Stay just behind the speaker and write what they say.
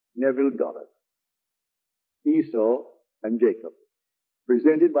Neville Goddard. Esau and Jacob,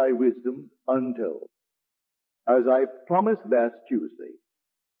 presented by Wisdom Untold. As I promised last Tuesday,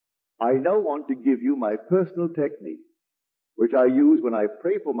 I now want to give you my personal technique, which I use when I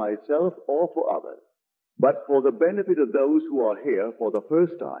pray for myself or for others. But for the benefit of those who are here for the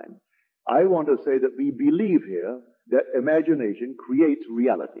first time, I want to say that we believe here that imagination creates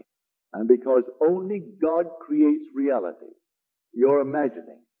reality. And because only God creates reality, your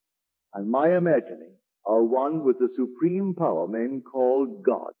imagining and my imagining are one with the supreme power men call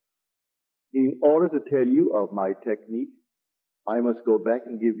God. In order to tell you of my technique, I must go back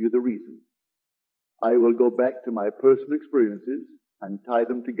and give you the reason. I will go back to my personal experiences and tie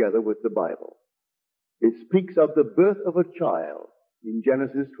them together with the Bible. It speaks of the birth of a child in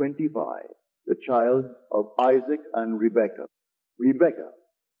Genesis 25, the child of Isaac and Rebekah. Rebekah,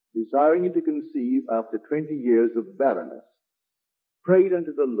 desiring to conceive after 20 years of barrenness, prayed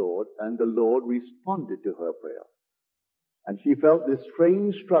unto the Lord, and the Lord responded to her prayer. And she felt this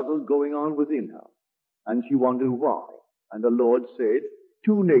strange struggle going on within her, and she wondered why. And the Lord said,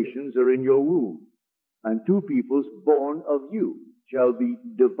 2 nations are in your womb, and 2 peoples born of you shall be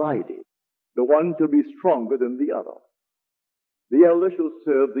divided. The one shall be stronger than the other. The elder shall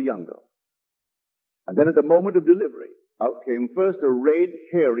serve the younger. And then at the moment of delivery, out came first a red,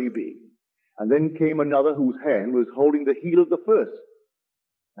 hairy being, and then came another whose hand was holding the heel of the first.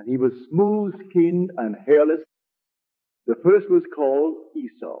 And he was smooth-skinned and hairless. The first was called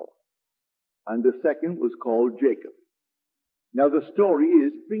Esau, and the second was called Jacob. Now the story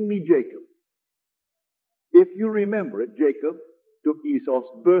is, bring me Jacob. If you remember it, Jacob took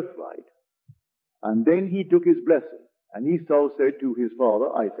Esau's birthright, and then he took his blessing. And Esau said to his father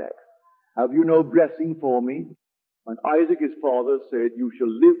Isaac, have you no blessing for me? And Isaac his father said, you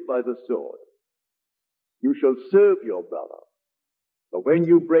shall live by the sword. You shall serve your brother. But when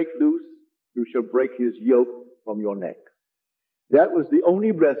you break loose, you shall break his yoke from your neck. That was the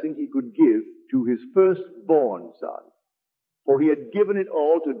only blessing he could give to his firstborn son. For he had given it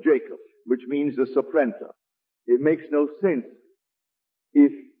all to Jacob, which means the supplanter. It makes no sense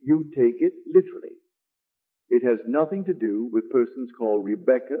if you take it literally. It has nothing to do with persons called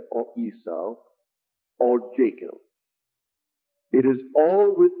Rebekah or Esau or Jacob. It is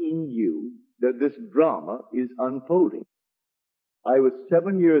all within you that this drama is unfolding. I was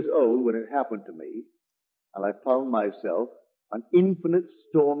 7 years old when it happened to me, and I found myself an infinite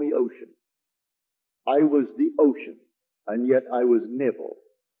stormy ocean. I was the ocean, and yet I was Neville.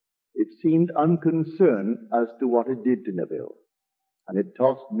 It seemed unconcerned as to what it did to Neville, and it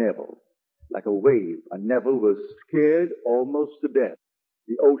tossed Neville like a wave, and Neville was scared almost to death.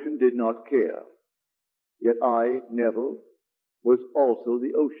 The ocean did not care. Yet I, Neville, was also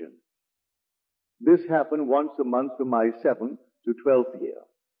the ocean. This happened once a month from my 7th to 12th year,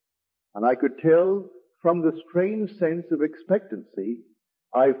 and I could tell from the strange sense of expectancy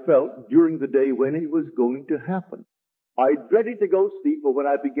I felt during the day when it was going to happen. I dreaded to go to sleep, but when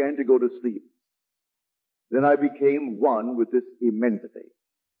I began to go to sleep, then I became one with this immensity.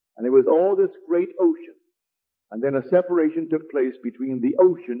 And it was all this great ocean. And then a separation took place between the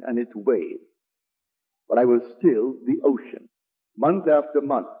ocean and its waves. But I was still the ocean, month after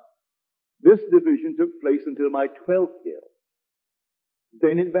month. This division took place until my 12th year.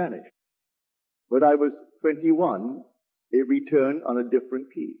 Then it vanished. When I was 21, it returned on a different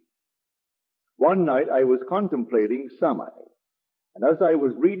key. One night I was contemplating Samai, and as I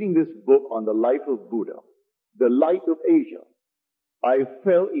was reading this book on the life of Buddha, the light of Asia, I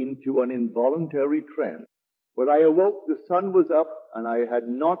fell into an involuntary trance. When I awoke, the sun was up, and I had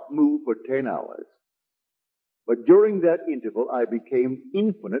not moved for 10 hours. But during that interval, I became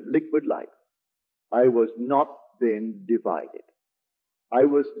infinite liquid light. I was not then divided. I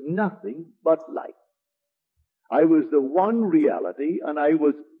was nothing but light. I was the one reality, and I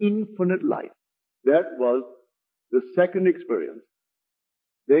was infinite light. That was the second experience.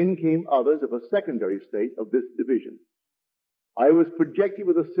 Then came others of a secondary state of this division. I was projected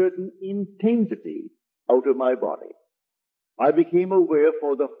with a certain intensity out of my body. I became aware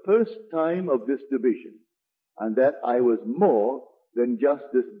for the first time of this division, and that I was more than just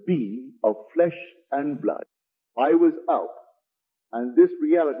this being of flesh and blood. I was out, and this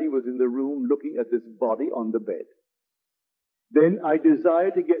reality was in the room looking at this body on the bed. Then I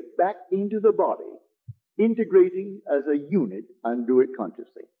desired to get back into the body, integrating as a unit, and do it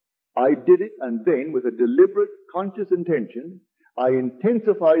consciously. I did it, and then with a deliberate, conscious intention, I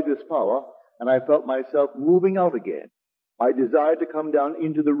intensified this power, and I felt myself moving out again. I desired to come down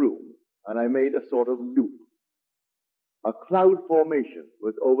into the room, and I made a sort of loop. A cloud formation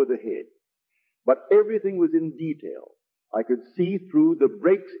was over the head, but everything was in detail. I could see through the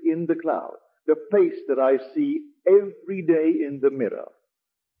breaks in the cloud, the face that I see every day in the mirror.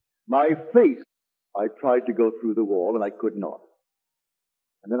 My face, I tried to go through the wall and I could not.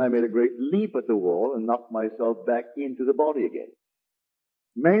 And then I made a great leap at the wall and knocked myself back into the body again.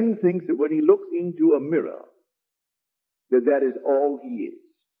 Man thinks that when he looks into a mirror, that that is all he is.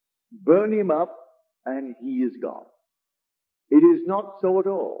 Burn him up and he is gone. It is not so at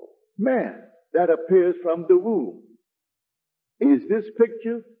all. Man that appears from the womb is this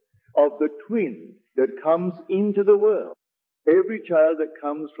picture of the twin that comes into the world. Every child that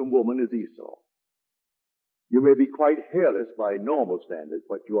comes from woman is Esau. You may be quite hairless by normal standards,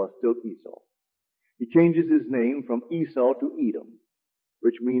 but you are still Esau. He changes his name from Esau to Edom,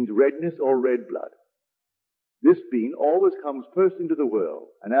 which means redness or red blood. This being always comes first into the world,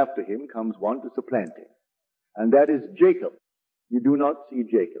 and after him comes one to supplant him. And that is Jacob. You do not see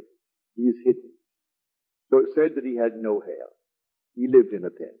Jacob. He is hidden. So it said that he had no hair. He lived in a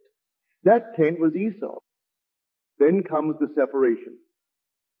tent. That tent was Esau. Then comes the separation.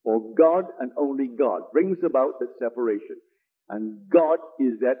 For God and only God brings about that separation. And God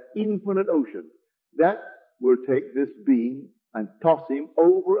is that infinite ocean that will take this being and toss him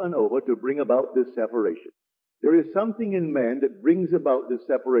over and over to bring about this separation. There is something in man that brings about this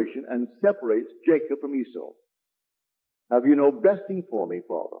separation and separates Jacob from Esau. Have you no blessing for me,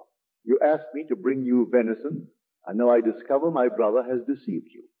 Father? You asked me to bring you venison, and now I discover my brother has deceived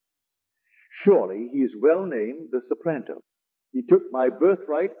you. Surely he is well named the supplanter. He took my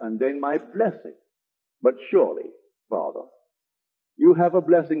birthright and then my blessing. But surely, Father, you have a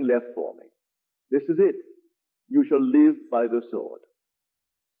blessing left for me. This is it. You shall live by the sword.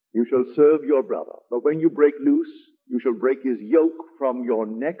 You shall serve your brother. But when you break loose, you shall break his yoke from your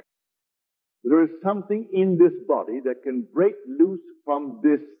neck. There is something in this body that can break loose from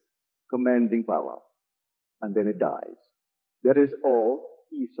this commanding power. And then it dies. That is all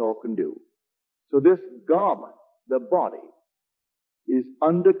Esau can do. So this garment, the body, is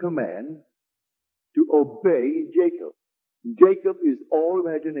under command to obey Jacob. Jacob is all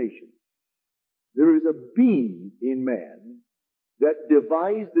imagination. There is a being in man that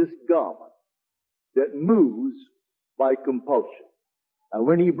devised this garment that moves by compulsion. And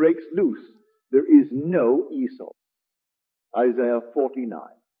when he breaks loose, there is no Esau. Isaiah 49.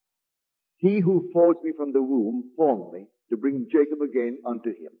 He who formed me from the womb formed me to bring Jacob again unto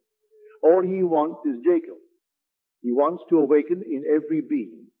him. All he wants is Jacob. He wants to awaken in every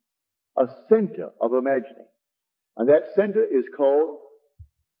being a center of imagining. And that center is called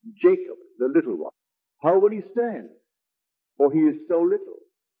Jacob, the little one. How will he stand? For he is so little.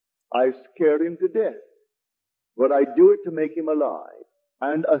 I scared him to death. But I do it to make him alive.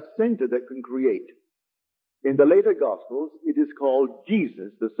 And a center that can create. In the later Gospels, it is called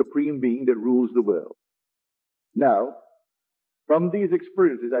Jesus, the supreme being that rules the world. Now, from these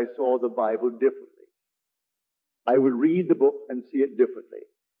experiences, I saw the Bible differently. I would read the book and see it differently.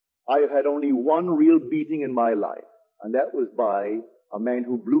 I have had only one real beating in my life, and that was by a man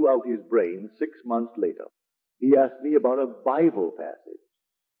who blew out his brain 6 months later. He asked me about a Bible passage.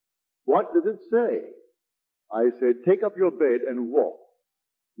 What does it say? I said, take up your bed and walk.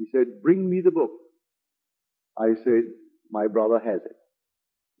 He said, bring me the book. I said, my brother has it.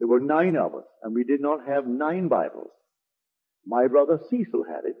 There were 9 of us, and we did not have 9 Bibles. My brother Cecil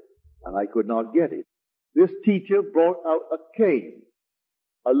had it, and I could not get it. This teacher brought out a cane,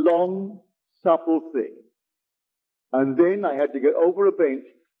 a long, supple thing. And then I had to get over a bench,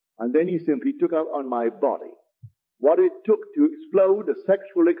 and then he simply took out on my body what it took to explode a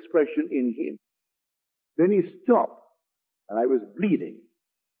sexual expression in him. Then he stopped, and I was bleeding.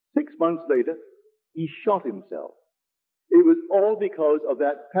 6 months later, he shot himself. It was all because of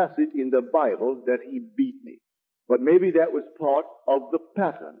that passage in the Bible that he beat me. But maybe that was part of the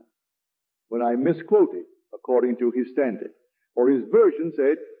pattern when I misquoted according to his standard. Or his version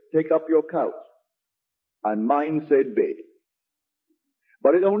said, take up your couch. And mine said bed.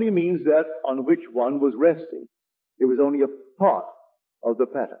 But it only means that on which one was resting. It was only a part of the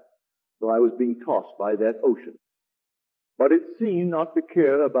pattern. So I was being tossed by that ocean. But it seemed not to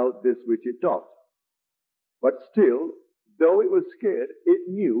care about this which it tossed. But still, though it was scared, it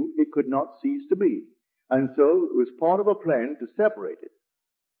knew it could not cease to be. And so it was part of a plan to separate it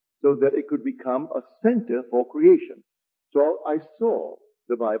so that it could become a center for creation. So I saw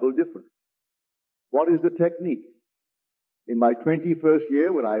the Bible differently. What is the technique? In my 21st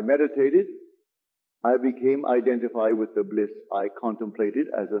year, when I meditated, I became identified with the bliss I contemplated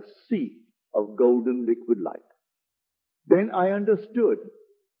as a sea of golden liquid light. Then I understood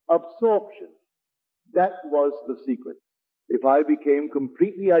absorption. That was the secret. If I became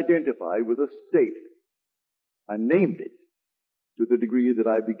completely identified with a state and named it, to the degree that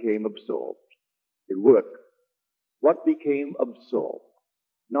I became absorbed. It worked. What became absorbed?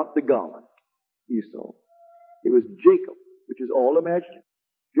 Not the garment, Esau. It was Jacob, which is all imaginary.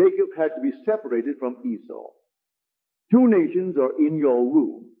 Jacob had to be separated from Esau. Two nations are in your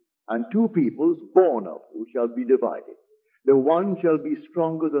womb, and two peoples born of you shall be divided. The one shall be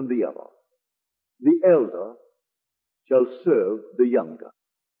stronger than the other. The elder shall serve the younger.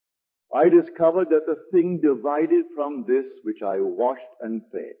 I discovered that the thing divided from this which I washed and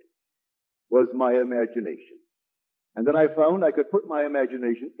fed was my imagination. And then I found I could put my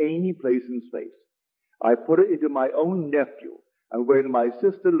imagination any place in space. I put it into my own nephew, and when my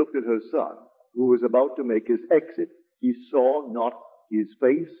sister looked at her son, who was about to make his exit, he saw not his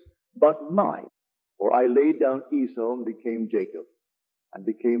face, but mine. For I laid down Esau and became Jacob, and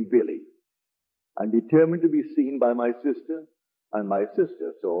became Billy, and determined to be seen by my sister, and my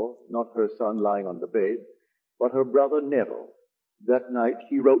sister saw not her son lying on the bed, but her brother Neville. That night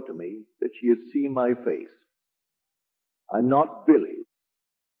she wrote to me that she had seen my face, and not Billy's.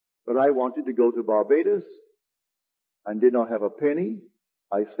 But I wanted to go to Barbados, and did not have a penny.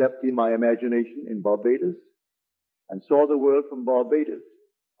 I slept in my imagination in Barbados, and saw the world from Barbados.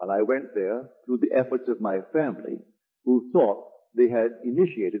 And I went there through the efforts of my family, who thought they had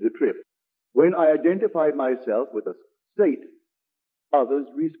initiated the trip. When I identified myself with a state, others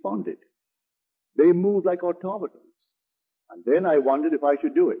responded. They moved like automatons. And then I wondered if I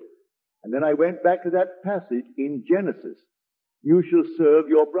should do it. And then I went back to that passage in Genesis. You shall serve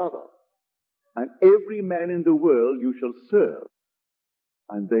your brother, and every man in the world you shall serve.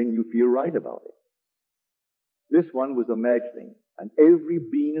 And then you feel right about it. This one was imagining, and every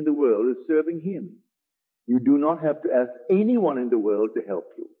being in the world is serving him. You do not have to ask anyone in the world to help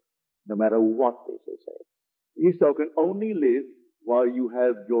you, no matter what they say. Esau can only live while you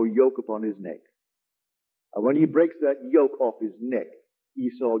have your yoke upon his neck. And when he breaks that yoke off his neck,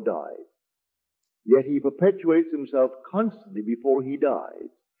 Esau dies. Yet he perpetuates himself constantly before he dies,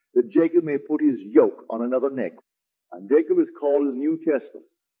 that Jacob may put his yoke on another neck. And Jacob is called in the New Testament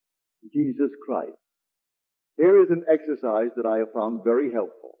Jesus Christ. Here is an exercise that I have found very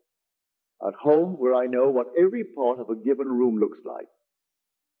helpful. At home, where I know what every part of a given room looks like,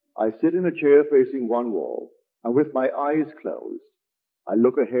 I sit in a chair facing one wall, and with my eyes closed, I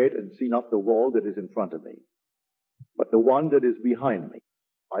look ahead and see not the wall that is in front of me, but the one that is behind me.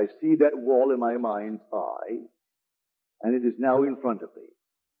 I see that wall in my mind's eye, and it is now in front of me.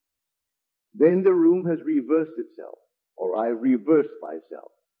 Then the room has reversed itself, or I reversed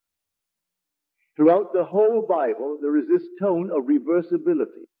myself. Throughout the whole Bible, there is this tone of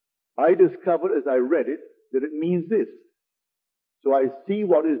reversibility. I discovered as I read it that it means this. So I see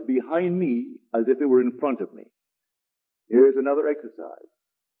what is behind me as if it were in front of me. Here's another exercise.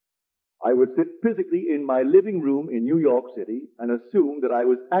 I would sit physically in my living room in New York City and assume that I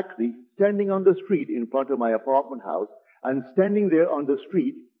was actually standing on the street in front of my apartment house, and standing there on the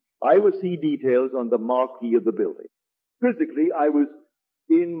street, I would see details on the marquee of the building. Physically, I was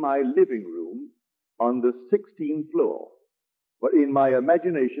in my living room on the 16th floor. But in my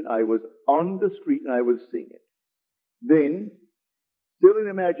imagination, I was on the street and I was seeing it. Then, still in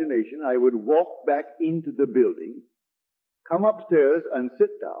imagination, I would walk back into the building, come upstairs and sit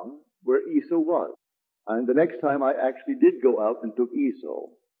down where Esau was. And the next time I actually did go out and took Esau,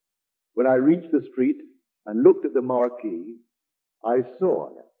 when I reached the street and looked at the marquee, I saw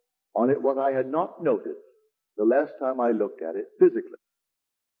on it what I had not noticed the last time I looked at it physically.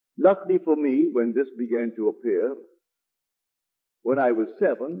 Luckily for me, when this began to appear, when I was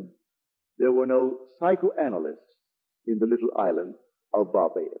 7, there were no psychoanalysts in the little island of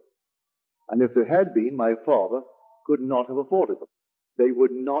Barbados. And if there had been, my father could not have afforded them. They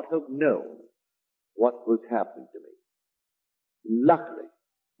would not have known what was happening to me. Luckily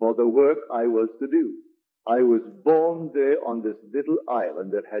for the work I was to do, I was born there on this little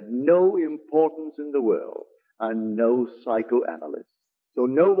island that had no importance in the world and no psychoanalysts. So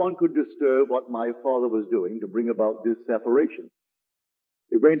no one could disturb what my father was doing to bring about this separation.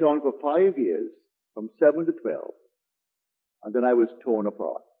 It went on for 5 years, from 7 to 12, and then I was torn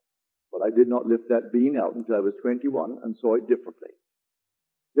apart. But I did not lift that being out until I was 21 and saw it differently.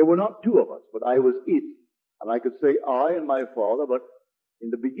 There were not two of us, but I was it. And I could say I and my father, but in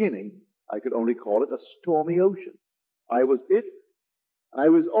the beginning, I could only call it a stormy ocean. I was it, and I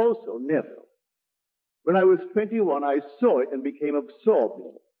was also Neville. When I was 21, I saw it and became absorbed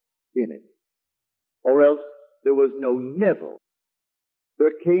in it. Or else there was no Neville.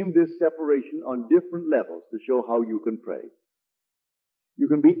 There came this separation on different levels to show how you can pray. You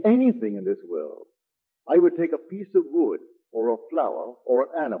can be anything in this world. I would take a piece of wood or a flower or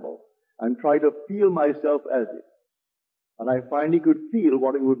an animal and try to feel myself as it. and I finally could feel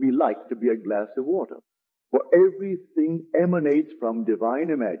what it would be like to be a glass of water. For everything emanates from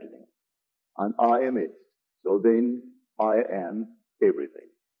divine imagining, and I am it. So then I am everything.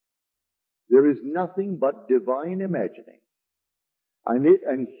 There is nothing but divine imagining, and it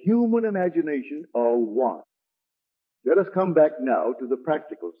and human imagination are one. Let us come back now to the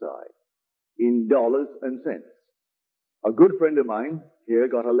practical side, in dollars and cents. A good friend of mine here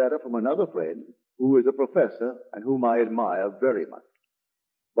got a letter from another friend who is a professor and whom I admire very much.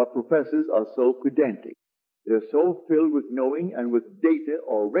 But professors are so pedantic. They're so filled with knowing and with data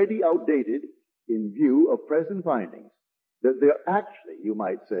already outdated in view of present findings that they're actually, you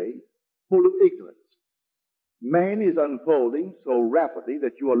might say, full of ignorance. Man is unfolding so rapidly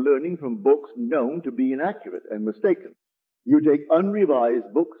that you are learning from books known to be inaccurate and mistaken. You take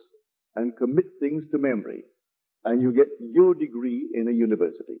unrevised books and commit things to memory, and you get your degree in a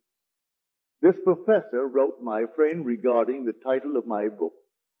university. This professor wrote my friend regarding the title of my book.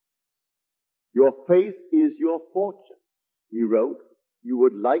 Your faith is your fortune, he wrote. You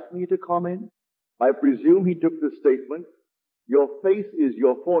would like me to comment? I presume he took the statement, your faith is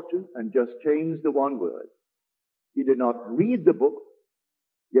your fortune, and just changed the one word. He did not read the book,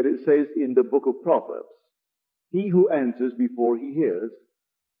 yet it says in the book of Proverbs, he who answers before he hears,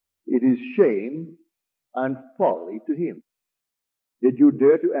 it is shame and folly to him. Did you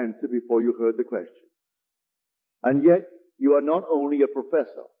dare to answer before you heard the question? And yet, you are not only a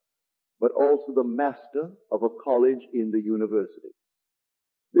professor, but also the master of a college in the university.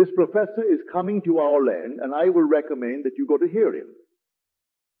 This professor is coming to our land, and I will recommend that you go to hear him.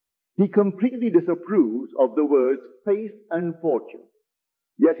 He completely disapproves of the words faith and fortune,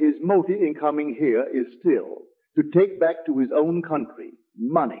 yet his motive in coming here is still to take back to his own country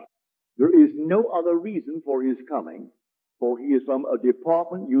money. There is no other reason for his coming, for he is from a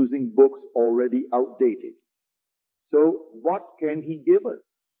department using books already outdated. So what can he give us?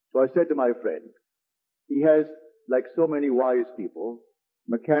 So I said to my friend, he has, like so many wise people,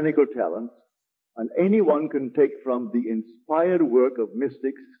 mechanical talents, and anyone can take from the inspired work of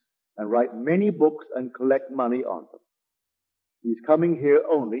mystics and write many books and collect money on them. He's coming here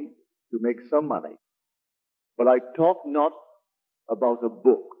only to make some money. But I talk not about a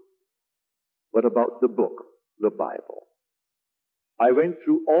book, but about the book, the Bible. I went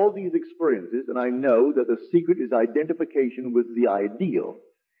through all these experiences, and I know that the secret is identification with the ideal,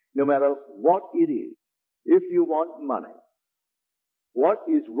 no matter what it is. If you want money, what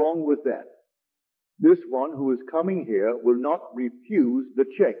is wrong with that? This one who is coming here will not refuse the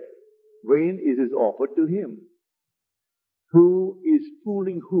check when it is offered to him. Who is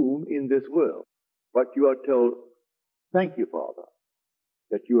fooling whom in this world? But you are told, thank you, Father,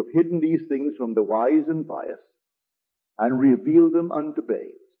 that you have hidden these things from the wise and pious and revealed them unto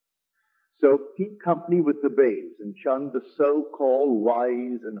babes. So keep company with the babes and shun the so-called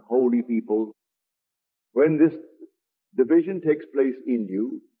wise and holy people. When this division takes place in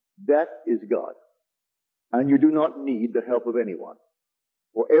you, that is God. And you do not need the help of anyone.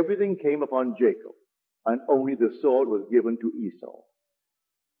 For everything came upon Jacob, and only the sword was given to Esau.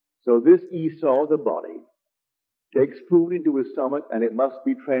 So this Esau, the body, takes food into his stomach, and it must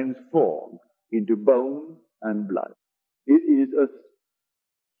be transformed into bone and blood. It is a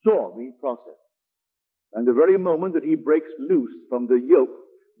stormy process. And the very moment that he breaks loose from the yoke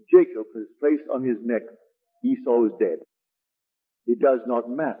Jacob has placed on his neck, Esau is dead. It does not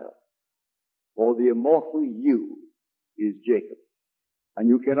matter, for the immortal you is Jacob. And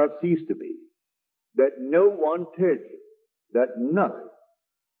you cannot cease to be. That no one tells you that nothing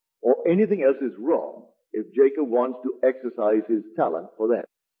or anything else is wrong if Jacob wants to exercise his talent for that.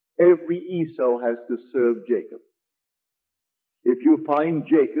 Every Esau has to serve Jacob. If you find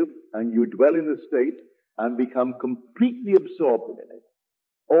Jacob and you dwell in the state and become completely absorbed in it,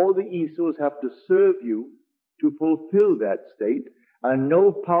 all the Esau's have to serve you to fulfill that state, and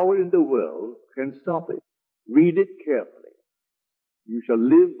no power in the world can stop it. Read it carefully. You shall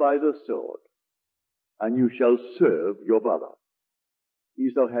live by the sword, and you shall serve your brother.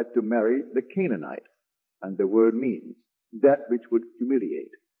 Esau had to marry the Canaanite, and the word means that which would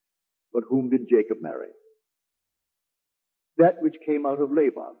humiliate. But whom did Jacob marry? That which came out of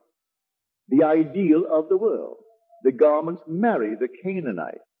Laban, the ideal of the world. The garments marry the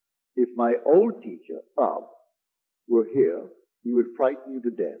Canaanite. If my old teacher, Ab, were here, he would frighten you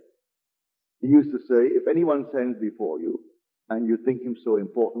to death. He used to say, if anyone stands before you, and you think him so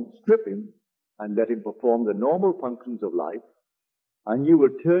important, strip him and let him perform the normal functions of life, and you will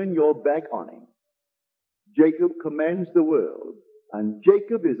turn your back on him. Jacob commands the world, and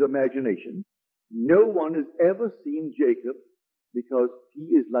Jacob is imagination. No one has ever seen Jacob because he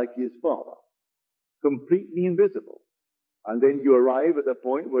is like his father, completely invisible. And then you arrive at the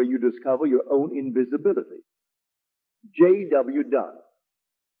point where you discover your own invisibility. J.W. Dunn,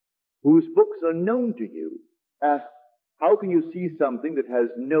 whose books are known to you, asked, how can you see something that has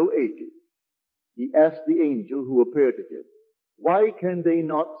no edges? He asked the angel who appeared to him, why can they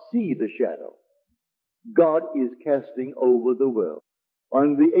not see the shadow God is casting over the world?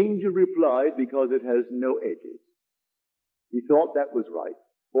 And the angel replied, because it has no edges. He thought that was right,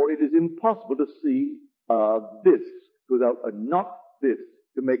 for it is impossible to see this without a not this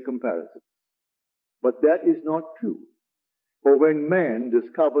to make comparison. But that is not true. For when man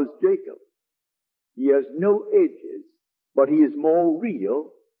discovers Jacob, he has no edges, but he is more real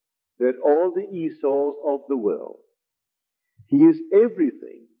than all the Esau's of the world. He is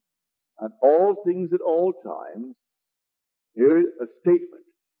everything and all things at all times. Here is a statement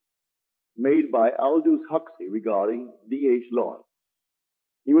made by Aldous Huxley regarding D.H. Lawrence.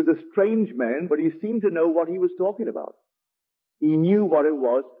 He was a strange man, but he seemed to know what he was talking about. He knew what it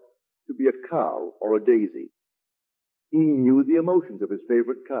was to be a cow or a daisy. He knew the emotions of his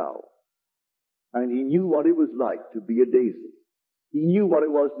favorite cow. And he knew what it was like to be a daisy. He knew what it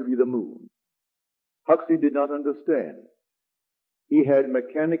was to be the moon. Huxley did not understand. He had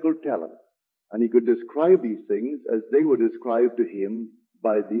mechanical talent, and he could describe these things as they were described to him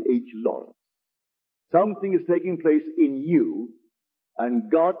by the H. Lawrence. Something is taking place in you,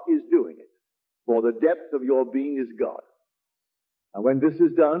 and God is doing it, for the depth of your being is God. And when this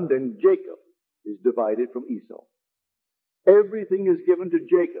is done, then Jacob is divided from Esau. Everything is given to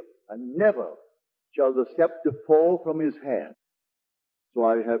Jacob, and never shall the scepter fall from his hand. So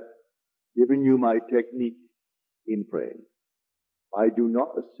I have given you my technique in praying. I do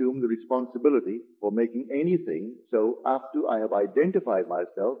not assume the responsibility for making anything so after I have identified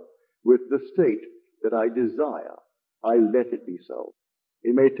myself with the state that I desire, I let it be so.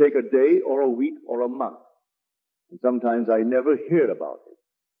 It may take a day or a week or a month. And sometimes I never hear about it.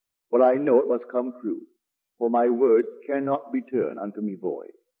 But I know it must come true. For my word cannot be turned unto me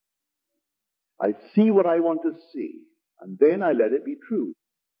void. I see what I want to see, and then I let it be true.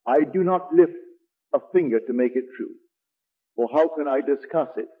 I do not lift a finger to make it true. For how can I discuss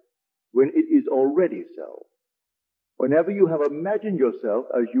it when it is already so? Whenever you have imagined yourself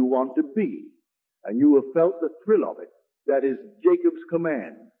as you want to be, and you have felt the thrill of it, that is Jacob's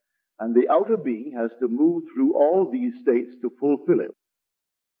command, and the outer being has to move through all these states to fulfill it.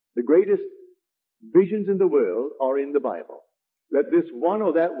 The greatest visions in the world are in the Bible. Let this one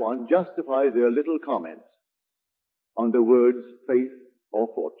or that one justify their little comments on the words faith or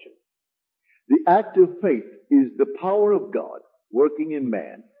fortune. The act of faith is the power of God working in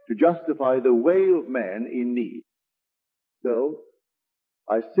man to justify the way of man in need. So,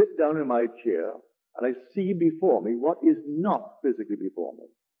 I sit down in my chair and I see before me what is not physically before me.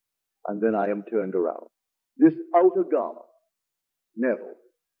 And then I am turned around. This outer garment, Neville,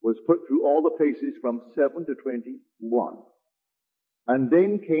 was put through all the paces from 7 to 21. And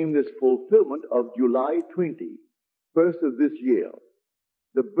then came this fulfillment of July 20, first of this year,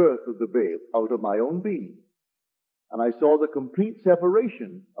 the birth of the babe out of my own being. And I saw the complete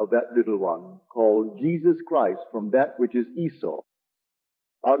separation of that little one called Jesus Christ from that which is Esau.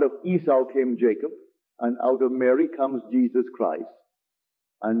 Out of Esau came Jacob, and out of Mary comes Jesus Christ.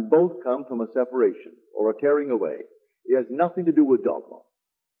 And both come from a separation or a tearing away. It has nothing to do with dogma.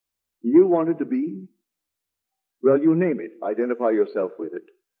 You want it to be? Well, you name it. Identify yourself with it.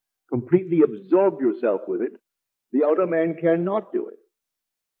 Completely absorb yourself with it. The outer man cannot do it.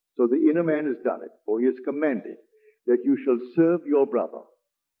 So the inner man has done it, for he has commanded that you shall serve your brother.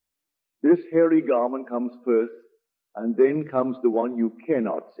 This hairy garment comes first, and then comes the one you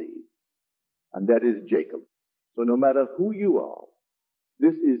cannot see, and that is Jacob. So no matter who you are,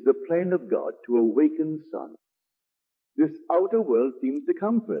 this is the plan of God to awaken sons. This outer world seems to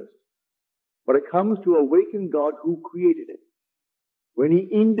come first, but it comes to awaken God who created it. When he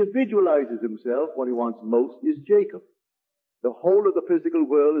individualizes himself, what he wants most is Jacob. The whole of the physical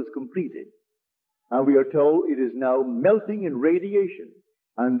world is completed, and we are told it is now melting in radiation.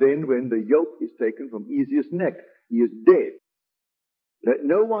 And then when the yoke is taken from Esau's neck, he is dead. Let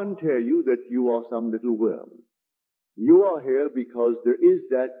no one tell you that you are some little worm. You are here because there is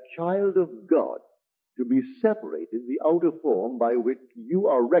that child of God to be separated, the outer form by which you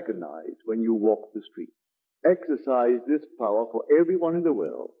are recognized when you walk the street. Exercise this power for everyone in the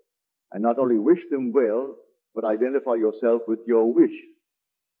world, and not only wish them well, but identify yourself with your wish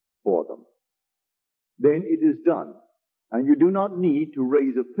for them. Then it is done, and you do not need to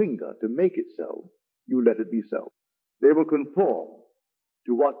raise a finger to make it so. You let it be so. They will conform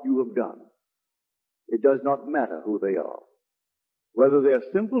to what you have done. It does not matter who they are, whether they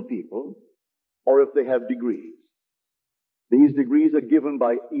are simple people or if they have degrees. These degrees are given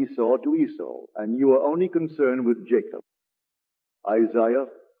by Esau to Esau, and you are only concerned with Jacob. Isaiah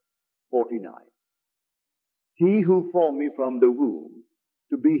 49. He who formed me from the womb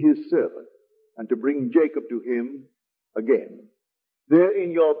to be his servant and to bring Jacob to him again. There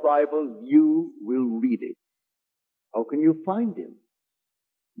in your Bible you will read it. How can you find him?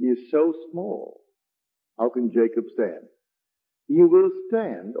 He is so small. How can Jacob stand? He will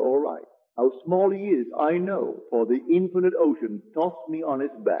stand all right. How small he is, I know, for the infinite ocean tossed me on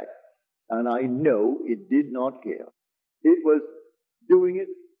its back, and I know it did not care. It was doing it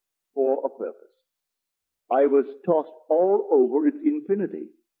for a purpose. I was tossed all over its infinity.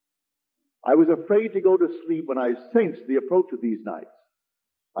 I was afraid to go to sleep when I sensed the approach of these nights.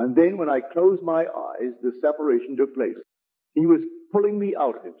 And then when I closed my eyes, the separation took place. He was pulling me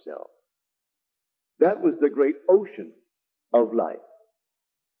out of himself. That was the great ocean of life.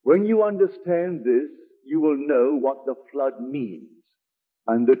 When you understand this, you will know what the flood means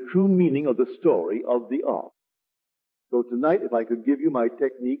and the true meaning of the story of the ark. So tonight, if I could give you my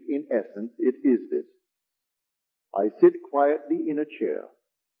technique in essence, it is this. I sit quietly in a chair.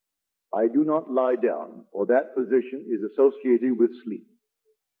 I do not lie down, for that position is associated with sleep.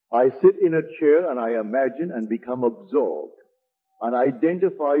 I sit in a chair and I imagine and become absorbed and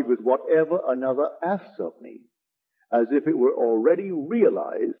identified with whatever another asks of me, as if it were already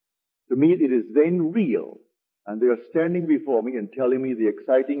realized. To me, it is then real, and they are standing before me and telling me the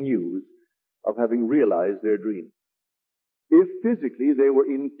exciting news of having realized their dream. If physically they were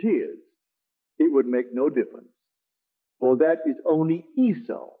in tears, it would make no difference, for that is only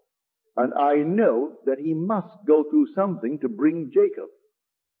Esau, and I know that he must go through something to bring Jacob.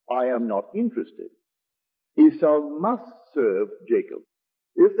 I am not interested. Esau must serve Jacob.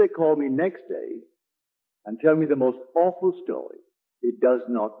 If they call me next day and tell me the most awful story, it does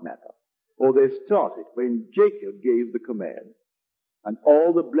not matter. For they started when Jacob gave the command, and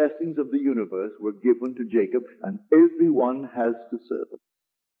all the blessings of the universe were given to Jacob, and everyone has to serve him.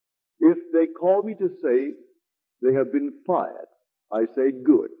 If they call me to say they have been fired, I say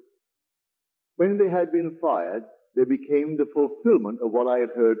good. When they had been fired, they became the fulfillment of what I had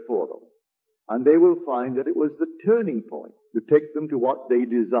heard for them. And they will find that it was the turning point to take them to what they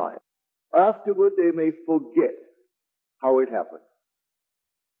desire. Afterward, they may forget how it happened.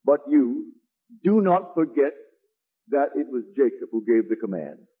 But you do not forget that it was Jacob who gave the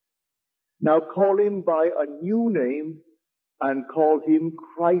command. Now call him by a new name and call him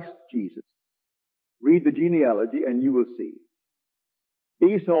Christ Jesus. Read the genealogy and you will see.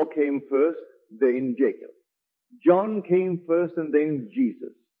 Esau came first, then Jacob. John came first and then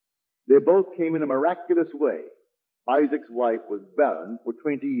Jesus. They both came in a miraculous way. Isaac's wife was barren for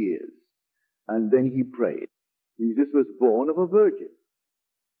 20 years, and then he prayed. Jesus was born of a virgin.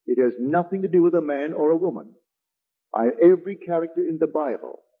 It has nothing to do with a man or a woman. Every character in the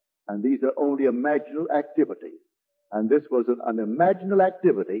Bible, and these are only imaginal activities, and this was an imaginal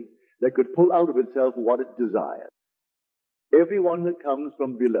activity that could pull out of itself what it desired. Everyone that comes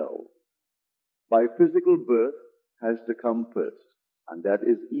from below, by physical birth, has to come first, and that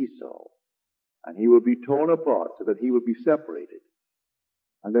is Esau. And he will be torn apart so that he will be separated.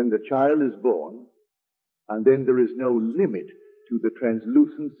 And then the child is born, and then there is no limit to the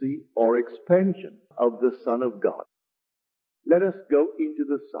translucency or expansion of the Son of God. Let us go into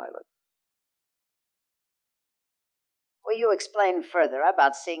the silence. Will you explain further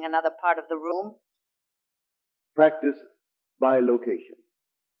about seeing another part of the room? Practice by location.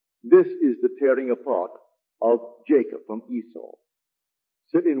 This is the tearing apart of Jacob from Esau.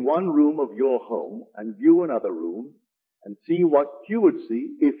 Sit in one room of your home and view another room and see what you would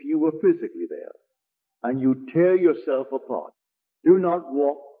see if you were physically there. And you tear yourself apart. Do not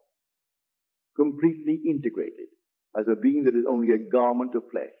walk completely integrated as a being that is only a garment of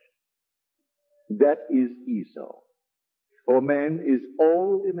flesh. That is Esau. For man is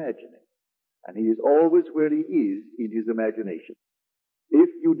all imagining, and he is always where he is in his imagination. If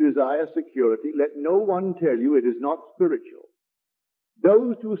you desire security, let no one tell you it is not spiritual.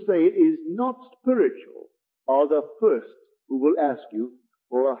 Those who say it is not spiritual are the first who will ask you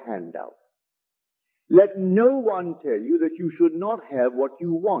for a handout. Let no one tell you that you should not have what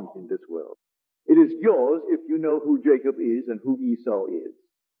you want in this world. It is yours if you know who Jacob is and who Esau is.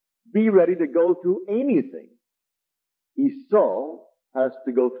 Be ready to go through anything. Esau has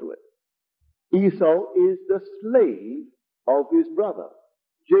to go through it. Esau is the slave of his brother.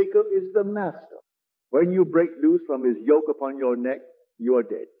 Jacob is the master. When you break loose from his yoke upon your neck, you are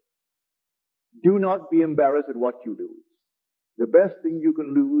dead. Do not be embarrassed at what you lose. The best thing you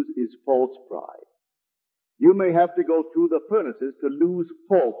can lose is false pride. You may have to go through the furnaces to lose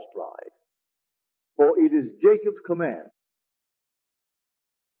false pride. For it is Jacob's command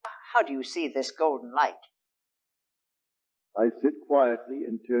How do you see this golden light? I sit quietly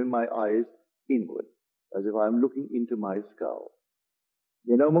and turn my eyes inward, as if I'm looking into my skull.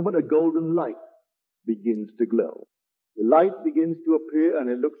 In a moment, a golden light begins to glow. The light begins to appear, and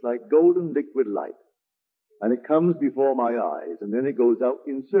it looks like golden liquid light. And it comes before my eyes, and then it goes out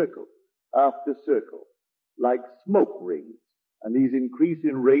in circle after circle, like smoke rings. And these increase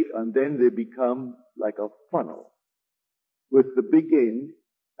in rate, and then they become like a funnel, with the big end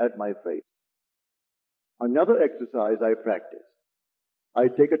at my face. Another exercise I practice. I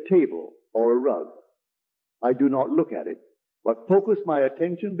take a table or a rug. I do not look at it, but focus my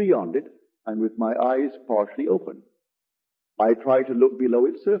attention beyond it, and with my eyes partially open, I try to look below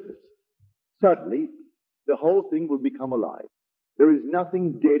its surface. Suddenly, the whole thing will become alive. There is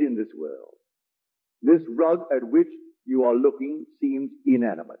nothing dead in this world. This rug at which you are looking seems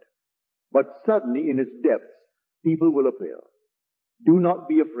inanimate, but suddenly in its depths, people will appear. Do not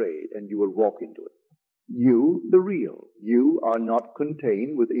be afraid, and you will walk into it. You, the real, you are not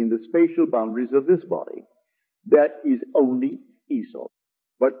contained within the spatial boundaries of this body. That is only Esau.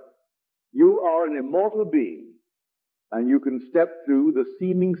 But you are an immortal being, and you can step through the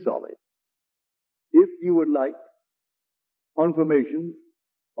seeming solid. If you would like confirmation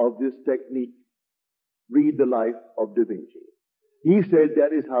of this technique, read the life of Da Vinci. He said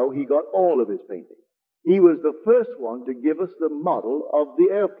that is how he got all of his paintings. He was the first one to give us the model of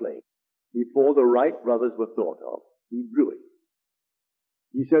the airplane. Before the Wright brothers were thought of, he drew it.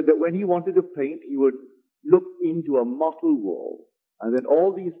 He said that when he wanted to paint, he would look into a mottled wall, and then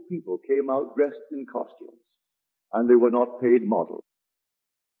all these people came out dressed in costumes, and they were not paid models.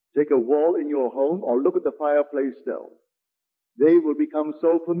 Take a wall in your home or look at the fireplace stone. They will become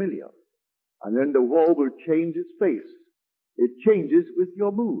so familiar, and then the wall will change its face. It changes with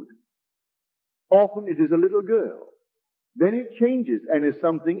your mood. Often it is a little girl. Then it changes and is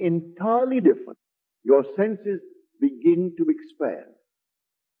something entirely different. Your senses begin to expand.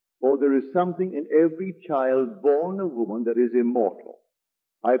 For there is something in every child born of woman that is immortal.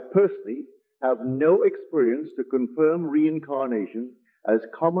 I personally have no experience to confirm reincarnation as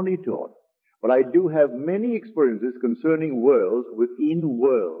commonly taught, but I do have many experiences concerning worlds within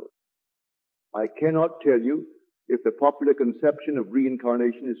worlds. I cannot tell you if the popular conception of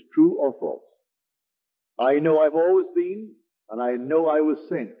reincarnation is true or false. I know I've always been, and I know I was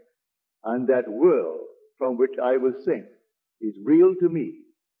sent, and that world from which I was sent is real to me.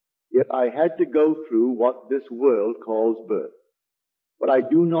 Yet I had to go through what this world calls birth. But I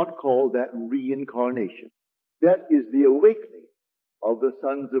do not call that reincarnation. That is the awakening of the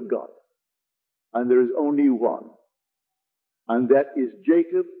sons of God. And there is only one. And that is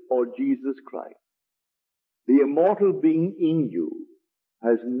Jacob or Jesus Christ. The immortal being in you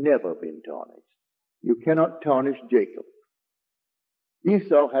has never been tarnished. You cannot tarnish Jacob.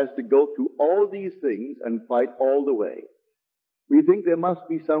 Esau has to go through all these things and fight all the way. We think there must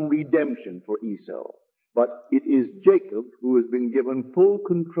be some redemption for Esau, but it is Jacob who has been given full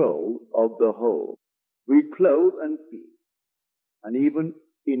control of the whole. We clothe and feed, and even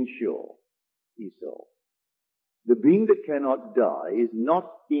insure Esau. The being that cannot die is not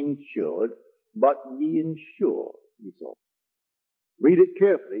insured, but we insure Esau. Read it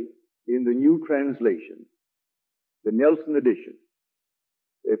carefully in the New Translation, the Nelson edition.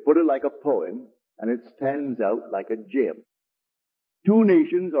 They put it like a poem, and it stands out like a gem. 2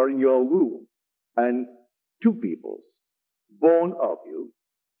 nations are in your womb, and 2 peoples born of you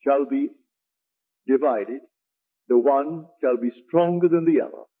shall be divided. The one shall be stronger than the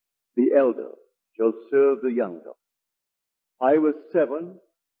other. The elder shall serve the younger. I was 7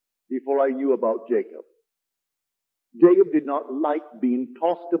 before I knew about Jacob. Jacob did not like being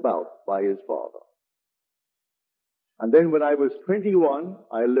tossed about by his father. And then when I was 21,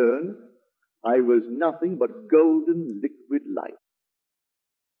 I learned I was nothing but golden liquid